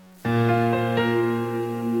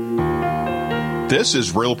This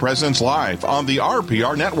is Real Presence Live on the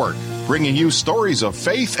RPR Network, bringing you stories of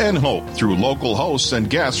faith and hope through local hosts and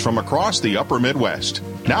guests from across the upper Midwest.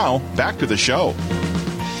 Now, back to the show.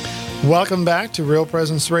 Welcome back to Real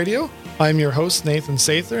Presence Radio. I'm your host, Nathan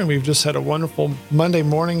Sather, and we've just had a wonderful Monday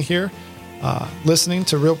morning here listening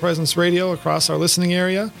to Real Presence Radio across our listening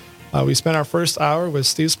area. We spent our first hour with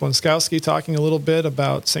Steve Splonskowski talking a little bit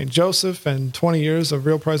about St. Joseph and 20 years of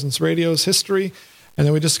Real Presence Radio's history. And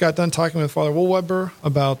then we just got done talking with Father Woolweber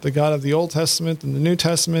about the God of the Old Testament and the New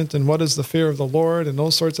Testament and what is the fear of the Lord and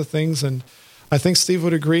those sorts of things. And I think Steve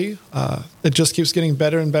would agree. It just keeps getting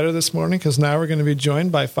better and better this morning because now we're going to be joined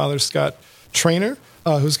by Father Scott Traynor,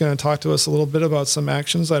 who's going to talk to us a little bit about some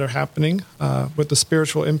actions that are happening with the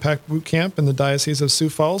Spiritual Impact Bootcamp in the Diocese of Sioux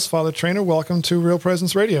Falls. Father Traynor, welcome to Real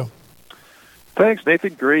Presence Radio. Thanks,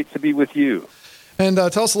 Nathan. Great to be with you. And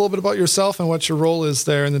tell us a little bit about yourself and what your role is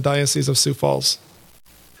there in the Diocese of Sioux Falls.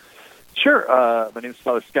 Sure. My name is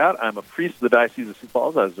Father Scott. I'm a priest of the Diocese of Sioux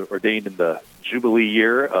Falls. I was ordained in the Jubilee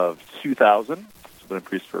year of 2000. I've been a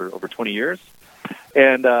priest for over 20 years.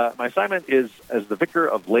 And my assignment is as the vicar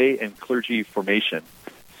of lay and clergy formation.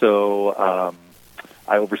 So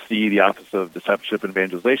I oversee the Office of Discipleship and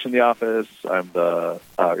Evangelization in the office. I'm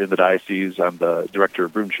in the diocese. I'm the director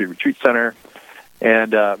of Broomtree Retreat Center.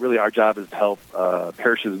 And really our job is to help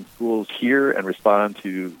parishes and schools hear and respond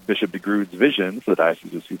to Bishop DeGrood's vision for the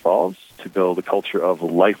Diocese of Sioux Falls to build a culture of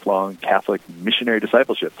lifelong Catholic missionary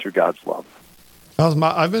discipleship through God's love.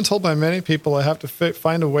 I've been told by many people I have to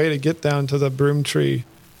find a way to get down to the Broomtree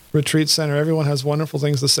Retreat Center. Everyone has wonderful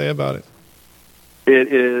things to say about it.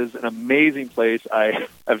 It is an amazing place.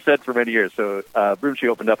 I've said for many years. So Broomtree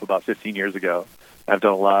opened up about 15 years ago. I've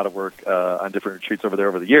done a lot of work on different retreats over there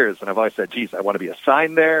over the years, and I've always said, geez, I want to be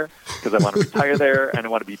assigned there because I want to retire there, and I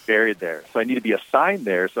want to be buried there. So I need to be assigned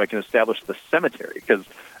there so I can establish the cemetery, because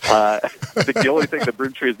I think the only thing that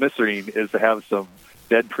Broomtree is missing is to have some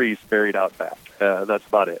dead priests buried out back. That's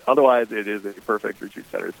about it. Otherwise, it is a perfect retreat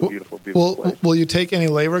center. It's a beautiful, beautiful place. Will you take any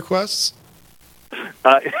lay requests?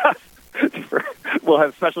 We'll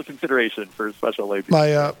have special consideration for special lay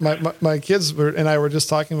people. My kids and I were just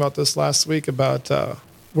talking about this last week about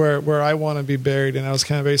where I want to be buried, and I was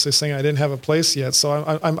kind of basically saying I didn't have a place yet.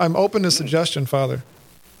 So I'm open to suggestion, Father.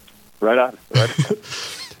 Right on.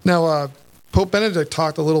 Now, Pope Benedict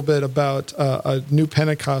talked a little bit about a new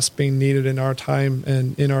Pentecost being needed in our time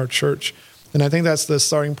and in our church, and I think that's the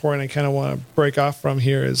starting point I kind of want to break off from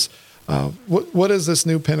here is. What is this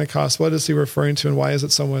new Pentecost? What is he referring to, and why is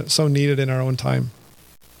it so needed in our own time?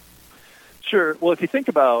 Sure. Well, if you think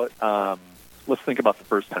about, let's think about the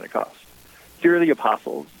first Pentecost. Here are the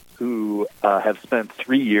apostles who have spent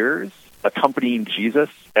 3 years accompanying Jesus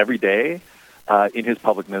every day in his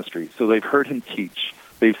public ministry. So they've heard him teach.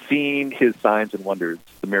 They've seen his signs and wonders,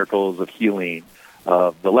 the miracles of healing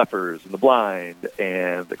of the lepers and the blind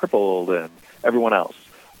and the crippled and everyone else.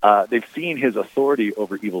 They've seen his authority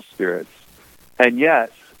over evil spirits, and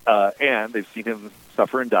yet, and they've seen him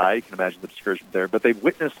suffer and die. You can imagine the discouragement there. But they've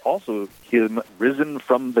witnessed also him risen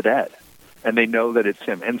from the dead, and they know that it's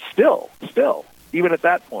him. And still, even at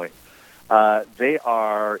that point, they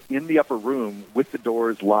are in the upper room with the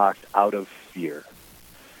doors locked out of fear.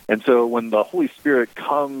 And so when the Holy Spirit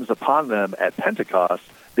comes upon them at Pentecost,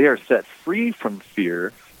 they are set free from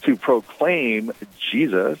fear to proclaim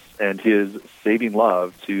Jesus and his saving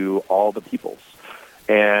love to all the peoples.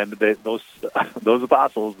 And those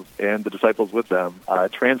apostles and the disciples with them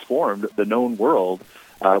transformed the known world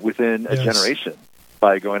within a generation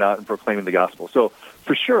by going out and proclaiming the gospel. So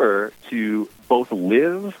for sure, to both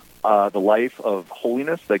live the life of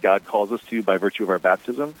holiness that God calls us to by virtue of our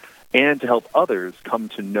baptism, and to help others come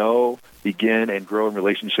to know, begin, and grow in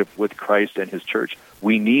relationship with Christ and his church,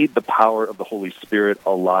 we need the power of the Holy Spirit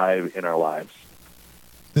alive in our lives.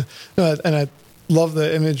 And I love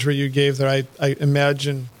the imagery you gave there. I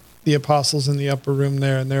imagine the apostles in the upper room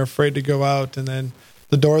there, and they're afraid to go out, and then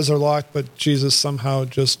the doors are locked, but Jesus somehow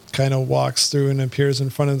just kind of walks through and appears in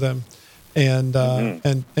front of them. And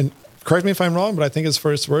and correct me if I'm wrong, but I think his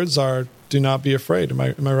first words are, "Do not be afraid." Am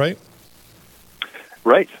I right?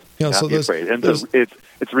 Right. Not so be afraid. And so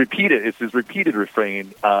it's repeated. It's his repeated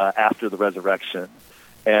refrain after the resurrection.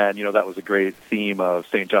 And, that was a great theme of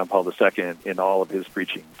St. John Paul II in all of his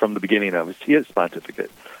preaching from the beginning of his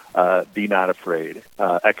pontificate. Be not afraid,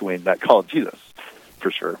 echoing that call of Jesus,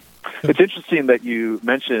 for sure. It's interesting that you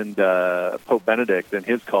mentioned Pope Benedict and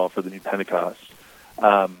his call for the new Pentecost.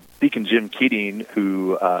 Deacon Jim Keating,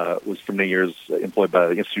 who was for many years employed by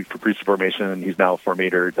the Institute for Priesthood Formation, he's now a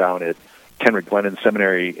formator down at Kenrick Glennon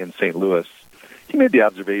Seminary in St. Louis. He made the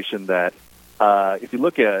observation that if you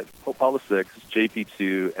look at Pope Paul VI,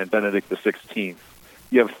 JP2, and Benedict XVI,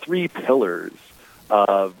 you have three pillars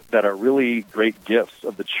that are really great gifts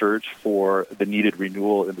of the church for the needed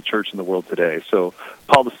renewal in the church and the world today. So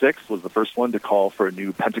Paul VI was the first one to call for a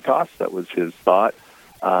new Pentecost. That was his thought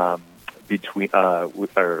for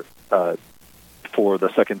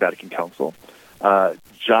the Second Vatican Council.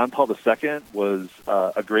 John Paul II was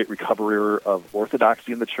a great recoverer of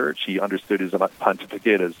orthodoxy in the church. He understood his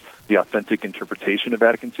pontificate as the authentic interpretation of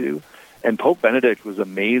Vatican II. And Pope Benedict was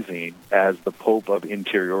amazing as the Pope of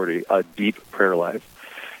interiority, a deep prayer life.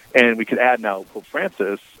 And we could add now Pope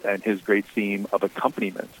Francis and his great theme of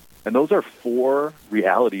accompaniment. And those are four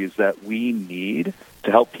realities that we need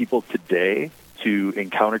to help people today to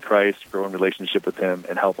encounter Christ, grow in relationship with him,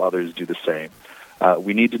 and help others do the same.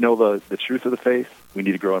 We need to know the truth of the faith. We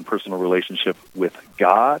need to grow in personal relationship with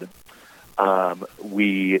God.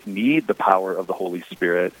 We need the power of the Holy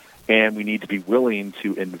Spirit. And we need to be willing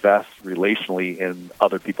to invest relationally in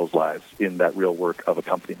other people's lives in that real work of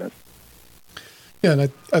accompaniment. Yeah,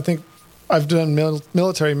 and I think I've done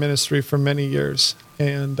military ministry for many years,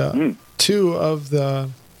 and two of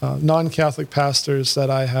the non-Catholic pastors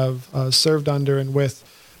that I have served under and with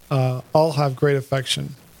all have great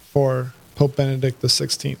affection for Pope Benedict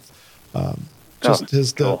XVI.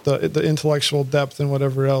 The intellectual depth and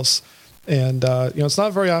whatever else. And it's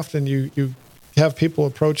not very often you have people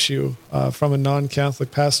approach you from a non-Catholic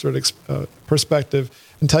pastorate perspective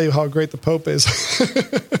and tell you how great the Pope is.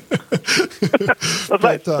 That's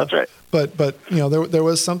right. But there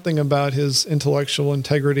was something about his intellectual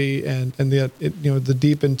integrity and the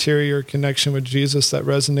deep interior connection with Jesus that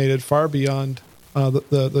resonated far beyond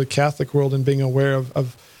the Catholic world, and being aware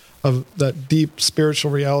of that deep spiritual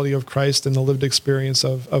reality of Christ and the lived experience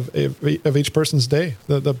of each person's day,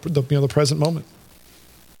 the present moment.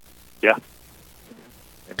 Yeah.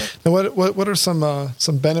 And what are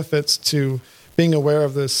some benefits to being aware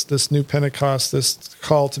of this new Pentecost, this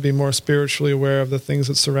call to be more spiritually aware of the things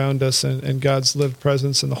that surround us and God's lived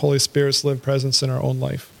presence and the Holy Spirit's lived presence in our own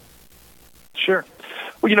life? Sure.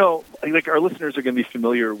 Well, like our listeners are going to be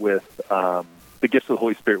familiar with the gifts of the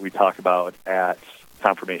Holy Spirit we talk about at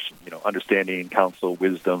confirmation. Understanding, counsel,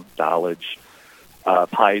 wisdom, knowledge,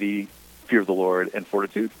 piety, fear of the Lord, and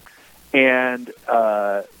fortitude. And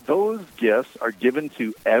those gifts are given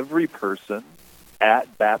to every person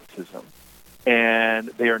at baptism. And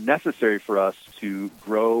they are necessary for us to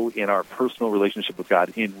grow in our personal relationship with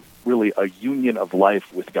God, in really a union of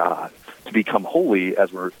life with God, to become holy,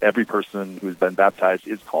 as every person who has been baptized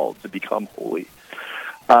is called to become holy.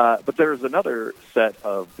 But there's another set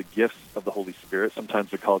of the gifts of the Holy Spirit.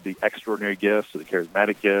 Sometimes they're called the extraordinary gifts or the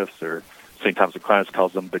charismatic gifts, or St. Thomas Aquinas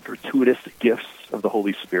calls them the gratuitous gifts of the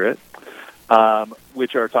Holy Spirit,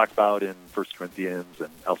 which are talked about in 1 Corinthians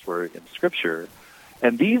and elsewhere in Scripture.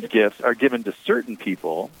 And these gifts are given to certain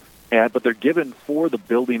people, but they're given for the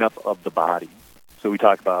building up of the body. So we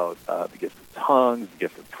talk about the gift of tongues, the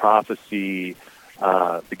gift of prophecy,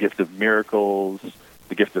 the gift of miracles,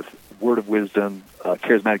 the gift of word of wisdom,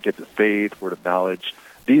 charismatic gift of faith, word of knowledge.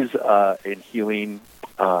 These in healing,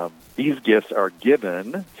 these gifts are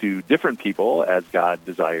given to different people as God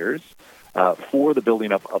desires for the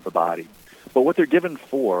building up of the body. But what they're given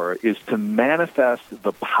for is to manifest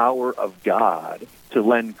the power of God to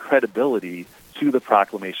lend credibility to the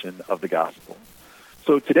proclamation of the gospel.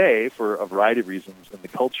 So today, for a variety of reasons in the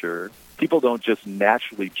culture, people don't just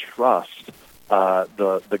naturally trust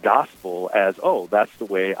the gospel as, oh, that's the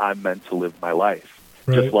way I'm meant to live my life.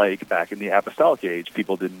 Right. Just like back in the apostolic age,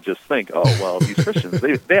 people didn't just think, oh, well, these Christians,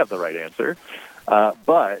 they have the right answer.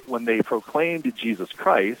 But when they proclaimed Jesus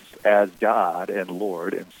Christ as God and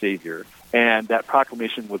Lord and Savior, and that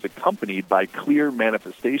proclamation was accompanied by clear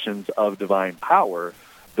manifestations of divine power,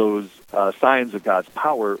 those signs of God's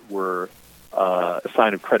power were a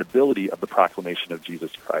sign of credibility of the proclamation of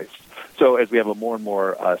Jesus Christ. So as we have a more and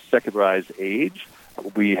more secularized age,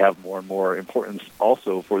 we have more and more importance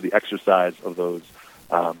also for the exercise of those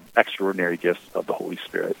extraordinary gifts of the Holy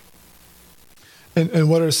Spirit. And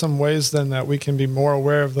what are some ways then that we can be more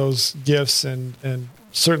aware of those gifts and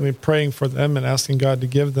certainly praying for them and asking God to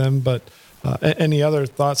give them, but any other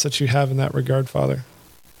thoughts that you have in that regard, Father?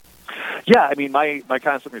 Yeah, I mean, my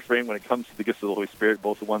constant refrain when it comes to the gifts of the Holy Spirit,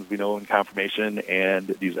 both the ones we know in confirmation and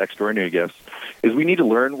these extraordinary gifts, is we need to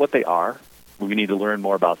learn what they are. We need to learn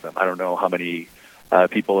more about them. I don't know how many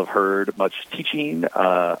people have heard much teaching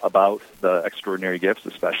about the extraordinary gifts,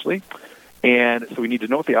 especially. And so we need to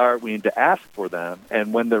know what they are. We need to ask for them.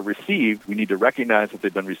 And when they're received, we need to recognize that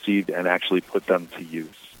they've been received and actually put them to use.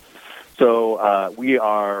 So we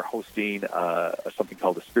are hosting something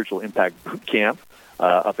called the Spiritual Impact Bootcamp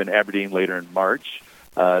up in Aberdeen later in March.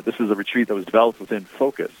 This is a retreat that was developed within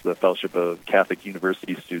Focus, the Fellowship of Catholic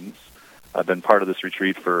University Students. I've been part of this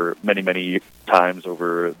retreat for many, many times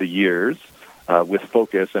over the years with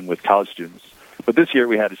Focus and with college students. But this year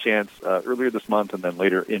we had a chance earlier this month and then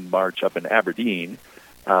later in March up in Aberdeen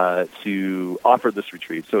to offer this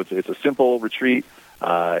retreat. So it's a simple retreat.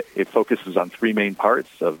 It focuses on three main parts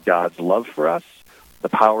of God's love for us, the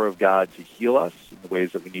power of God to heal us in the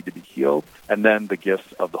ways that we need to be healed, and then the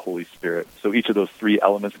gifts of the Holy Spirit. So each of those three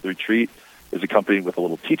elements of the retreat is accompanied with a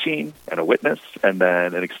little teaching and a witness, and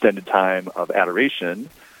then an extended time of adoration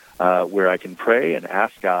where I can pray and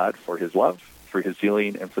ask God for his love, for his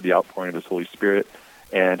healing, and for the outpouring of his Holy Spirit,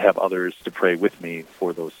 and have others to pray with me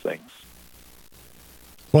for those things.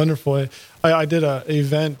 Wonderful. I did an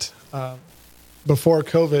event before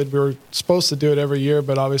COVID. We were supposed to do it every year,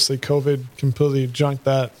 but obviously COVID completely junked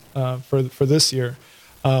that for this year.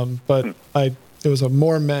 But it was a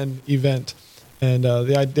More Men event, and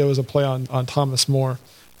the idea was a play on Thomas More,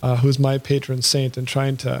 who's my patron saint, and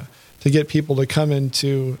trying to get people to come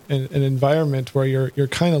into an environment where you're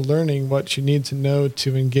kind of learning what you need to know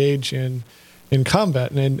to engage in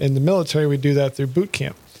combat. And in the military, we do that through boot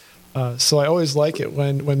camp. So I always like it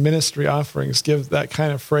when ministry offerings give that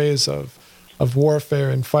kind of phrase of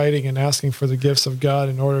warfare and fighting and asking for the gifts of God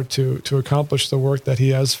in order to accomplish the work that he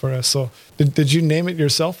has for us. So did you name it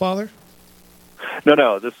yourself, Father?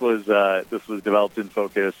 No. This was developed in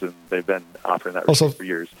Focus, and they've been offering that for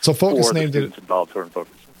years. So Focus named it. Involved who are in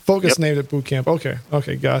Focus. Focus named it Boot Camp.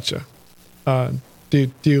 Okay, gotcha. Do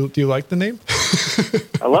you like the name?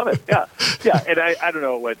 I love it. Yeah. And I don't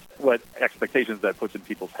know what expectations that puts in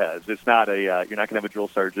people's heads. It's not you're not going to have a drill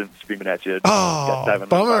sergeant screaming at you. Oh,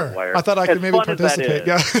 bummer! I thought I could maybe participate.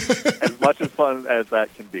 Yeah. As much as fun as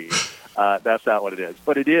that can be, that's not what it is.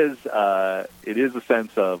 But it is a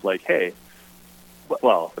sense of like, hey,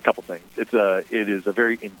 well, a couple things. It is a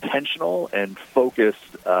very intentional and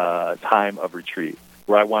focused time of retreat,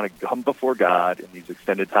 where I want to come before God in these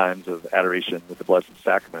extended times of adoration with the Blessed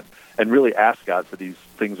Sacrament and really ask God for these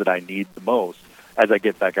things that I need the most as I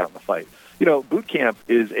get back out in the fight. You know, boot camp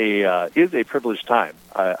is a privileged time.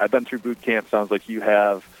 I've been through boot camp. Sounds like you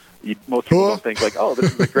have. Most people don't think like, oh,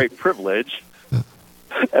 this is a great privilege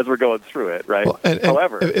as we're going through it, right? Well, and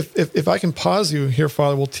however, if I can pause you here,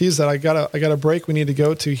 Father, we'll tease that. I got a break we need to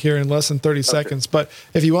go to here in less than 30 seconds. But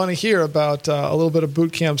if you want to hear about a little bit of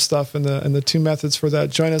boot camp stuff and the two methods for that,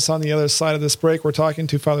 join us on the other side of this break. We're talking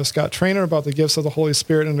to Father Scott Traynor about the gifts of the Holy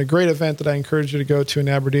Spirit and a great event that I encourage you to go to in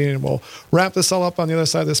Aberdeen. And we'll wrap this all up on the other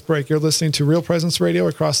side of this break. You're listening to Real Presence Radio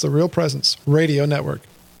across the Real Presence Radio Network.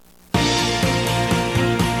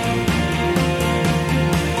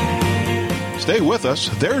 Stay with us.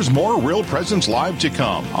 There's more Real Presence Live to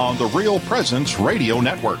come on the Real Presence Radio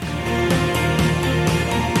Network.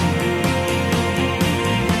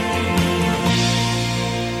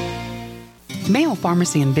 Mayo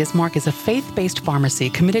Pharmacy in Bismarck is a faith-based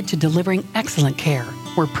pharmacy committed to delivering excellent care.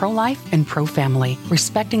 We're pro-life and pro-family,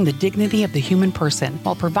 respecting the dignity of the human person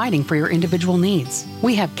while providing for your individual needs.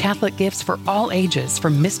 We have Catholic gifts for all ages,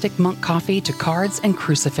 from Mystic Monk coffee to cards and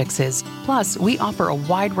crucifixes. Plus, we offer a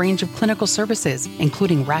wide range of clinical services,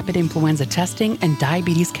 including rapid influenza testing and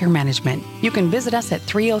diabetes care management. You can visit us at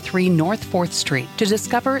 303 North 4th Street to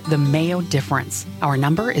discover the Mayo difference. Our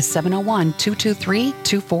number is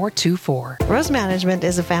 701-223-2424. Rose Management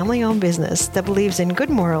is a family-owned business that believes in good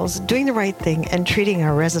morals, doing the right thing, and treating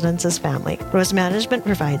our residents as family. Rose Management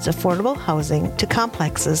provides affordable housing to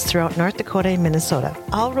complexes throughout North Dakota and Minnesota.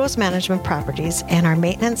 All Rose Management properties and our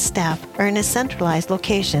maintenance staff are in a centralized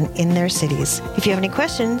location in their cities. If you have any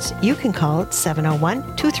questions, you can call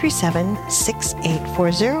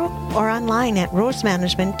 701-237-6840 or online at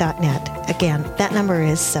rosemanagement.net. Again, that number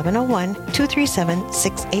is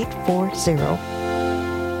 701-237-6840.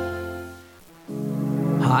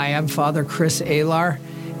 Hi, I'm Father Chris Alar.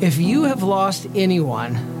 If you have lost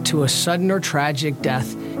anyone to a sudden or tragic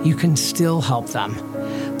death, you can still help them.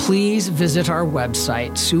 Please visit our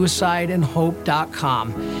website,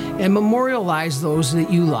 suicideandhope.com, and memorialize those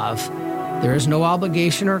that you love. There is no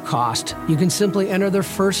obligation or cost. You can simply enter their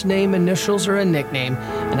first name, initials, or a nickname,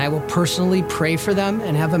 and I will personally pray for them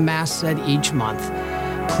and have a mass said each month.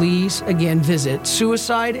 Please, again, visit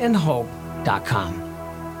suicideandhope.com.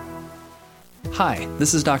 Hi,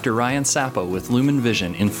 this is Dr. Ryan Sappo with Lumen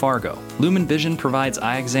Vision in Fargo. Lumen Vision provides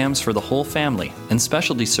eye exams for the whole family and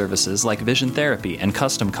specialty services like vision therapy and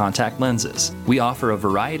custom contact lenses. We offer a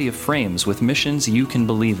variety of frames with missions you can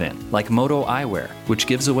believe in, like Moto Eyewear, which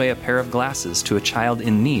gives away a pair of glasses to a child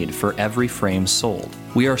in need for every frame sold.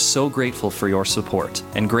 We are so grateful for your support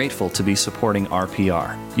and grateful to be supporting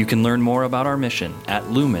RPR. You can learn more about our mission at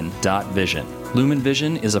lumen.vision. Lumen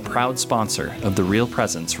Vision is a proud sponsor of the Real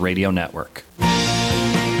Presence Radio Network.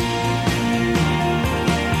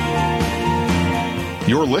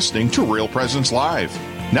 You're listening to Real Presence Live.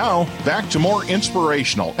 Now, back to more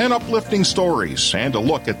inspirational and uplifting stories and a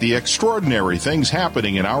look at the extraordinary things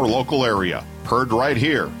happening in our local area. Heard right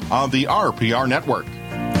here on the RPR Network.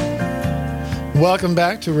 Welcome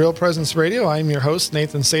back to Real Presence Radio. I'm your host,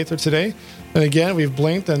 Nathan Sather, today. And again, we've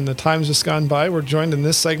blinked and the time's just gone by. We're joined in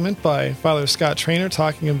this segment by Father Scott Traynor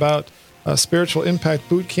talking about Spiritual Impact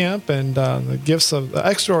Bootcamp and the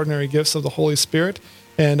extraordinary gifts of the Holy Spirit.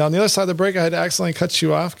 And on the other side of the break, I had to accidentally cut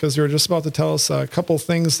you off because you were just about to tell us a couple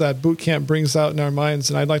things that boot camp brings out in our minds,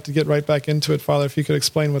 and I'd like to get right back into it, Father, if you could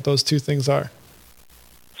explain what those two things are.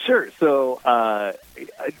 Sure. So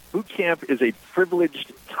boot camp is a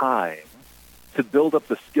privileged time to build up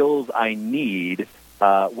the skills I need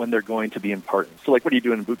when they're going to be important. So, like, what are you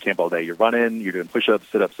doing in boot camp all day? You're running, you're doing push-ups,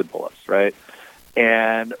 sit-ups, and pull-ups, right?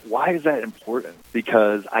 And why is that important?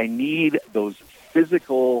 Because I need those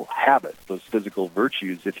physical habits, those physical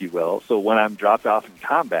virtues, if you will. So when I'm dropped off in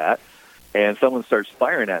combat and someone starts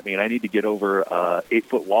firing at me and I need to get over an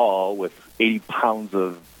 8-foot wall with 80 pounds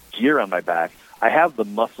of gear on my back, I have the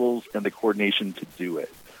muscles and the coordination to do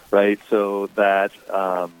it, right? So that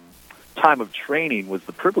time of training was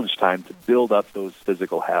the privileged time to build up those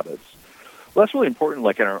physical habits. Well, that's really important,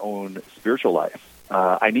 like in our own spiritual life.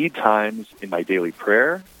 I need times in my daily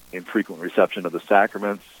prayer, in frequent reception of the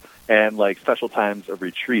sacraments, and like special times of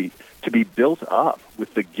retreat to be built up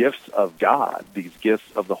with the gifts of God, these gifts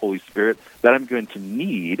of the Holy Spirit that I'm going to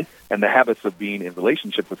need, and the habits of being in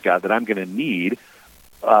relationship with God that I'm going to need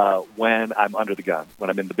when I'm under the gun, when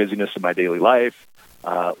I'm in the busyness of my daily life,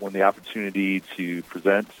 when the opportunity to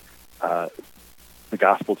present the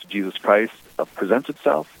gospel to Jesus Christ presents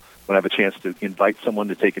itself, when I have a chance to invite someone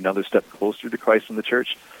to take another step closer to Christ in the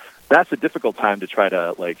church. That's a difficult time to try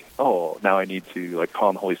to, now I need to, call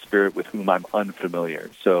on the Holy Spirit with whom I'm unfamiliar.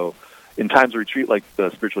 So in times of retreat, like the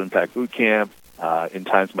Spiritual Impact Boot Camp, in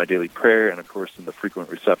times of my daily prayer, and, of course, in the frequent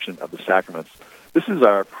reception of the sacraments, this is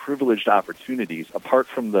our privileged opportunities, apart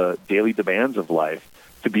from the daily demands of life,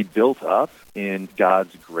 to be built up in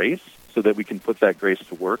God's grace so that we can put that grace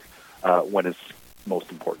to work when it's most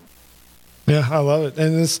important. Yeah, I love it.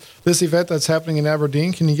 And this event that's happening in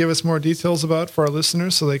Aberdeen, can you give us more details about for our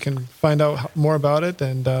listeners so they can find out more about it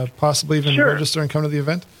and possibly even register and come to the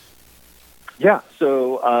event? Yeah,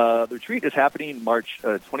 so the retreat is happening March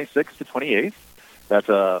 26th to 28th. That's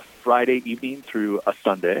a Friday evening through a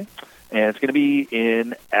Sunday, and it's going to be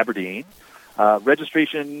in Aberdeen.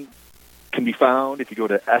 Registration can be found if you go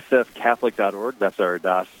to sfcatholic.org. That's our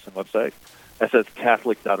diocesan website,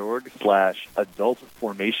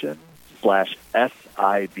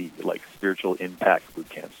 sfcatholic.org/adult-formation/SIB, like Spiritual Impact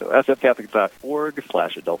Bootcamp. So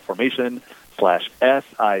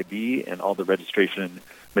sfcatholic.org/adult-formation/SIB, and all the registration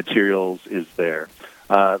materials is there.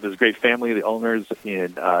 There's a great family, the owners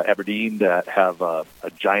in Aberdeen, that have a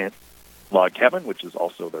giant log cabin, which is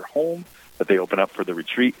also their home, that they open up for the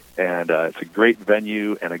retreat. And it's a great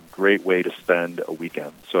venue and a great way to spend a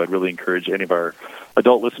weekend. So I'd really encourage any of our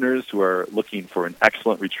adult listeners who are looking for an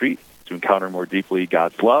excellent retreat to encounter more deeply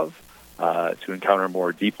God's love, to encounter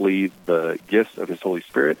more deeply the gifts of His Holy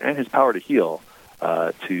Spirit and His power to heal,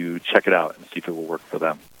 to check it out and see if it will work for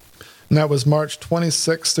them. And that was March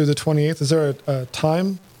 26th through the 28th. Is there a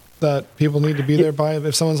time that people need to be there by?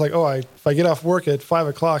 If someone's like, if I get off work at 5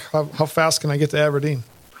 o'clock, how fast can I get to Aberdeen?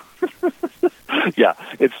 Yeah,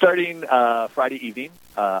 it's starting Friday evening.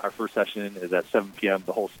 Our first session is at 7 p.m.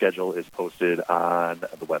 The whole schedule is posted on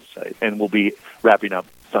the website. And we'll be wrapping up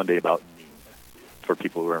Sunday about noon for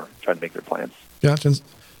people who are trying to make their plans. Yeah.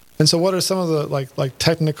 And so what are some of the like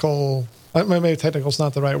technical, maybe technical is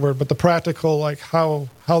not the right word, but the practical, like how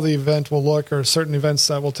the event will look, or certain events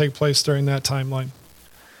that will take place during that timeline?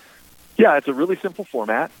 Yeah, it's a really simple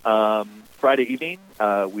format. Friday evening,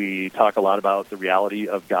 we talk a lot about the reality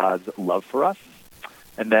of God's love for us.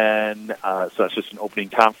 And then, so that's just an opening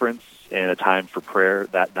conference and a time for prayer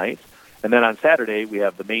that night. And then on Saturday, we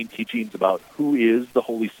have the main teachings about who is the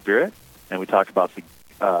Holy Spirit. And we talk about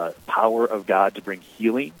the power of God to bring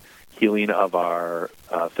healing of our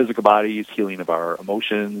physical bodies, healing of our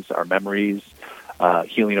emotions, our memories,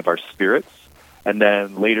 healing of our spirits. And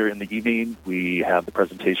then later in the evening, we have the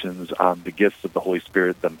presentations on the gifts of the Holy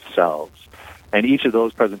Spirit themselves. And each of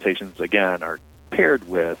those presentations, again, are paired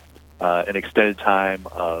with an extended time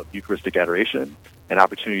of Eucharistic adoration, an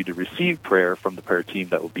opportunity to receive prayer from the prayer team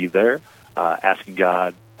that will be there, asking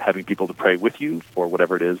God, having people to pray with you for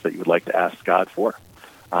whatever it is that you would like to ask God for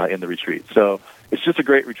in the retreat. So it's just a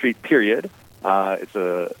great retreat, period.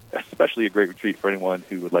 It's especially a great retreat for anyone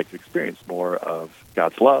who would like to experience more of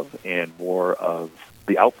God's love and more of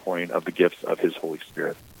the outpouring of the gifts of His Holy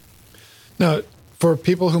Spirit. Now, for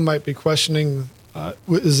people who might be questioning,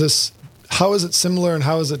 how is it similar and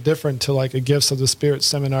how is it different to like a Gifts of the Spirit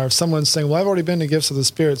seminar? If someone's saying, well, I've already been to Gifts of the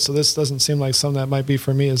Spirit, so this doesn't seem like something that might be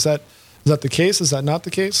for me. Is that the case? Is that not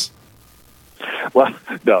the case? Well,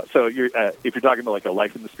 no. So if you're talking about like a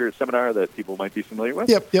Life in the Spirit seminar that people might be familiar with,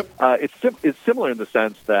 yep. It's similar in the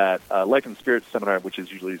sense that Life in the Spirit seminar, which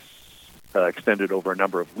is usually extended over a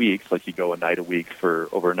number of weeks, like you go a night a week for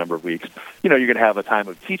over a number of weeks, you're going to have a time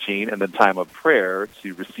of teaching and then time of prayer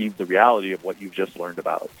to receive the reality of what you've just learned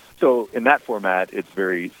about. So in that format, it's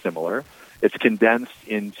very similar. It's condensed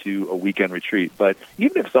into a weekend retreat. But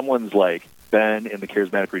even if someone's like been in the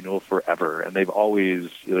charismatic renewal forever and they've always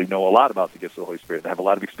know a lot about the gifts of the Holy Spirit and have a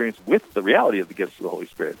lot of experience with the reality of the gifts of the Holy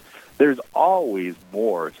Spirit, there's always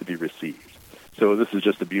more to be received. So this is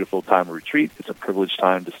just a beautiful time of retreat. It's a privileged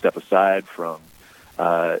time to step aside from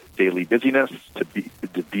daily busyness to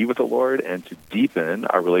be with the Lord and to deepen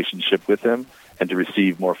our relationship with Him and to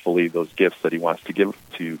receive more fully those gifts that He wants to give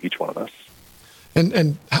to each one of us.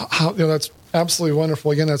 And how that's absolutely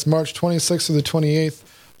wonderful. Again, that's March 26th through the 28th.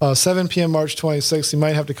 7 p.m. March 26th. You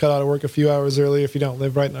might have to cut out of work a few hours early if you don't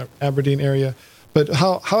live right in the Aberdeen area. But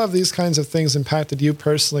how have these kinds of things impacted you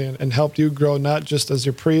personally and helped you grow, not just as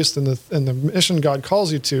your priest and the mission God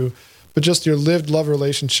calls you to, but just your lived love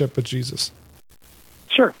relationship with Jesus?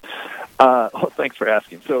 Sure. Thanks for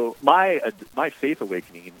asking. So my faith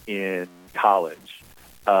awakening in college,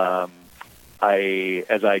 as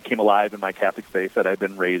I came alive in my Catholic faith that I've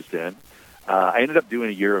been raised in, I ended up doing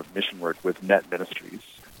a year of mission work with Net Ministries.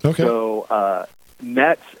 Okay. So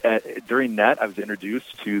during Net, I was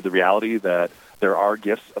introduced to the reality that there are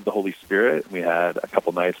gifts of the Holy Spirit. We had a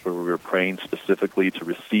couple nights where we were praying specifically to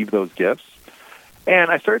receive those gifts. And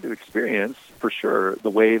I started to experience, for sure, the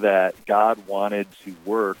way that God wanted to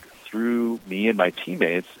work through me and my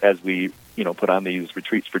teammates as we, put on these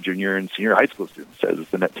retreats for junior and senior high school students, as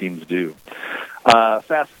the Net teams do.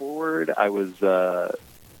 Fast forward, I was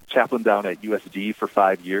chaplain down at USD for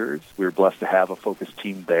 5 years. We were blessed to have a focused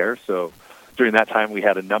team there. So during that time, we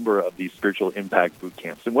had a number of these spiritual impact boot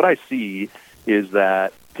camps. And what I see is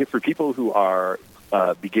that for people who are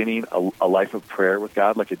beginning a life of prayer with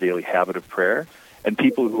God, like a daily habit of prayer, and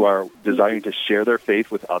people who are desiring to share their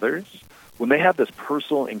faith with others, when they have this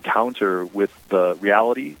personal encounter with the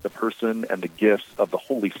reality, the person, and the gifts of the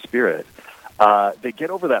Holy Spirit, they get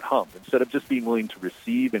over that hump. Instead of just being willing to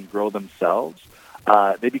receive and grow themselves,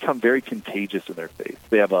 they become very contagious in their faith.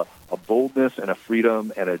 They have a boldness and a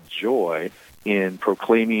freedom and a joy in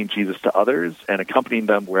proclaiming Jesus to others and accompanying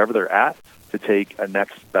them wherever they're at to take a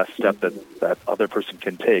next best step that other person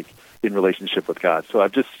can take in relationship with God. So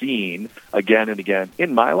I've just seen again and again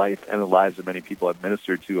in my life and the lives of many people I've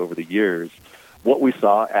ministered to over the years what we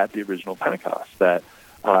saw at the original Pentecost, that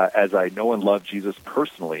as I know and love Jesus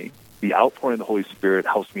personally, the outpouring of the Holy Spirit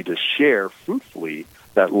helps me to share fruitfully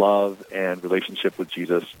that love and relationship with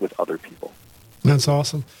Jesus with other people. That's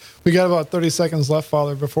awesome. We got about 30 seconds left,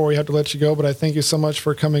 Father, before we have to let you go, but I thank you so much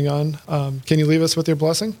for coming on. Can you leave us with your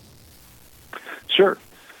blessing? Sure.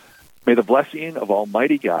 May the blessing of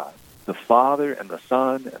Almighty God, the Father and the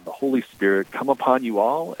Son and the Holy Spirit come upon you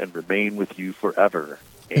all and remain with you forever.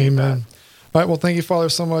 Amen. All right. Well, thank you, Father,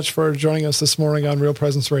 so much for joining us this morning on Real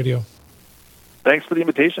Presence Radio. Thanks for the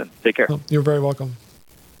invitation. Take care. You're very welcome.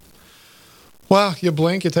 Wow, you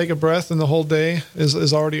blink, you take a breath, and the whole day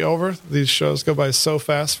is already over. These shows go by so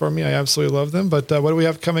fast for me. I absolutely love them. But what do we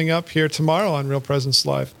have coming up here tomorrow on Real Presence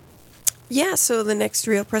Live? Yeah, so the next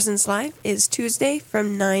Real Presence Live is Tuesday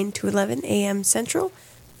from 9 to 11 a.m. Central.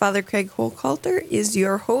 Father Craig Holkalter is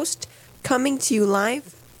your host, coming to you live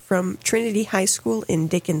from Trinity High School in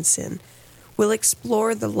Dickinson. We'll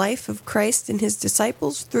explore the life of Christ and his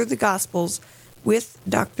disciples through the Gospels with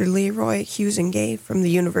Dr. Leroy Hughes-Gay from the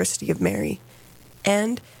University of Mary.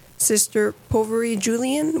 And Sister Poveri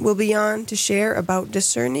Julian will be on to share about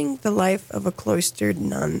discerning the life of a cloistered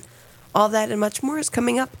nun. All that and much more is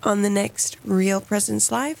coming up on the next Real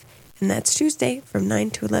Presence Live, and that's Tuesday from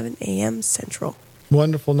 9 to 11 a.m. Central.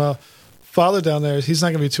 Wonderful. Now, Father down there, he's not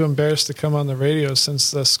going to be too embarrassed to come on the radio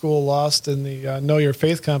since the school lost in the Know Your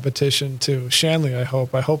Faith competition to Shanley, I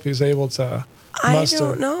hope. I hope he's able to I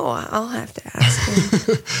don't know. I'll have to ask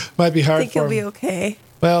him. Might be hard I think for he'll him. be okay.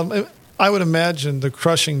 Well, I would imagine the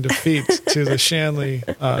crushing defeat to the Shanley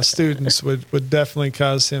students would definitely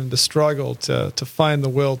cause him to struggle to find the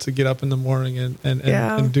will to get up in the morning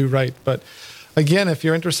and do right. But again, if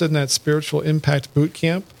you're interested in that Spiritual Impact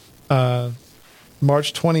Bootcamp,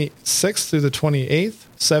 March 26th through the 28th,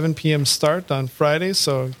 7 p.m. start on Friday.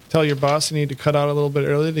 So tell your boss you need to cut out a little bit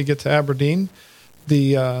early to get to Aberdeen.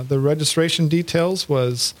 The registration details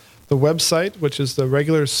was the website, which is the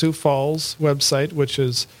regular Sioux Falls website, which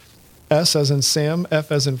is S as in Sam,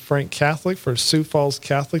 F as in Frank Catholic for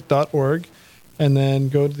SiouxFallsCatholic.org. And then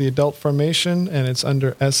go to the adult formation, and it's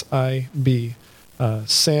under SIB.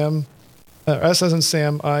 S as in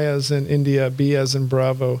Sam, I as in India, B as in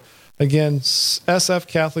Bravo. Again,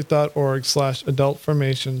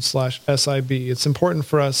 sfcatholic.org/adult-formation/SIB. It's important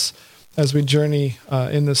for us as we journey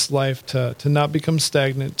in this life to not become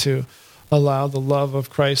stagnant, to allow the love of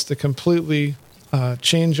Christ to completely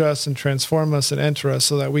change us and transform us and enter us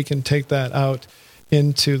so that we can take that out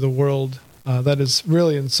into the world that is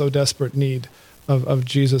really in so desperate need of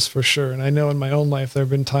Jesus for sure. And I know in my own life there have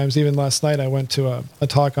been times, even last night I went to a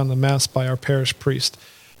talk on the Mass by our parish priest.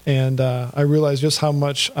 And I realized just how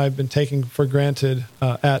much I've been taking for granted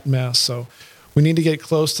at Mass. So we need to get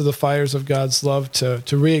close to the fires of God's love to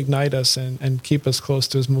reignite us and keep us close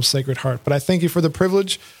to his most sacred heart. But I thank you for the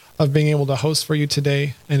privilege of being able to host for you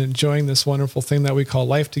today and enjoying this wonderful thing that we call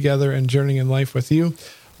life together and journeying in life with you.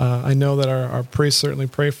 I know that our priests certainly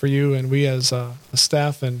pray for you, and we as a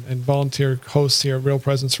staff and volunteer hosts here at Real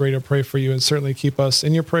Presence Radio pray for you, and certainly keep us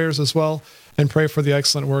in your prayers as well, and pray for the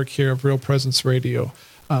excellent work here of Real Presence Radio.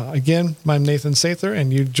 Again, I'm Nathan Sather,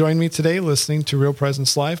 and you join me today listening to Real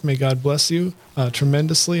Presence Live. May God bless you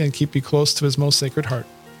tremendously and keep you close to his most sacred heart.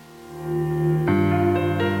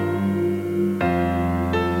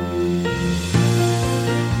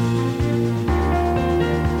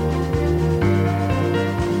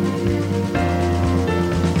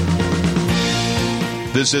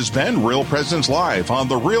 This has been Real Presence Live on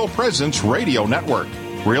the Real Presence Radio Network.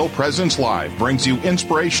 Real Presence Live brings you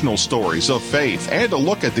inspirational stories of faith and a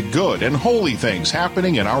look at the good and holy things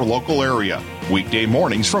happening in our local area. Weekday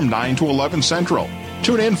mornings from 9 to 11 Central.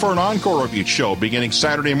 Tune in for an encore of each show beginning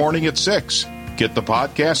Saturday morning at 6. Get the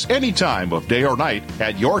podcast any time of day or night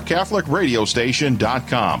at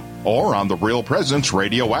yourcatholicradiostation.com or on the Real Presence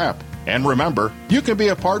Radio app. And remember, you can be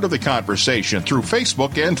a part of the conversation through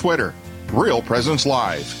Facebook and Twitter. Real Presence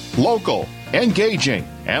Live. Local, engaging,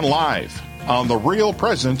 and live on the Real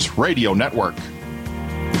Presence Radio Network.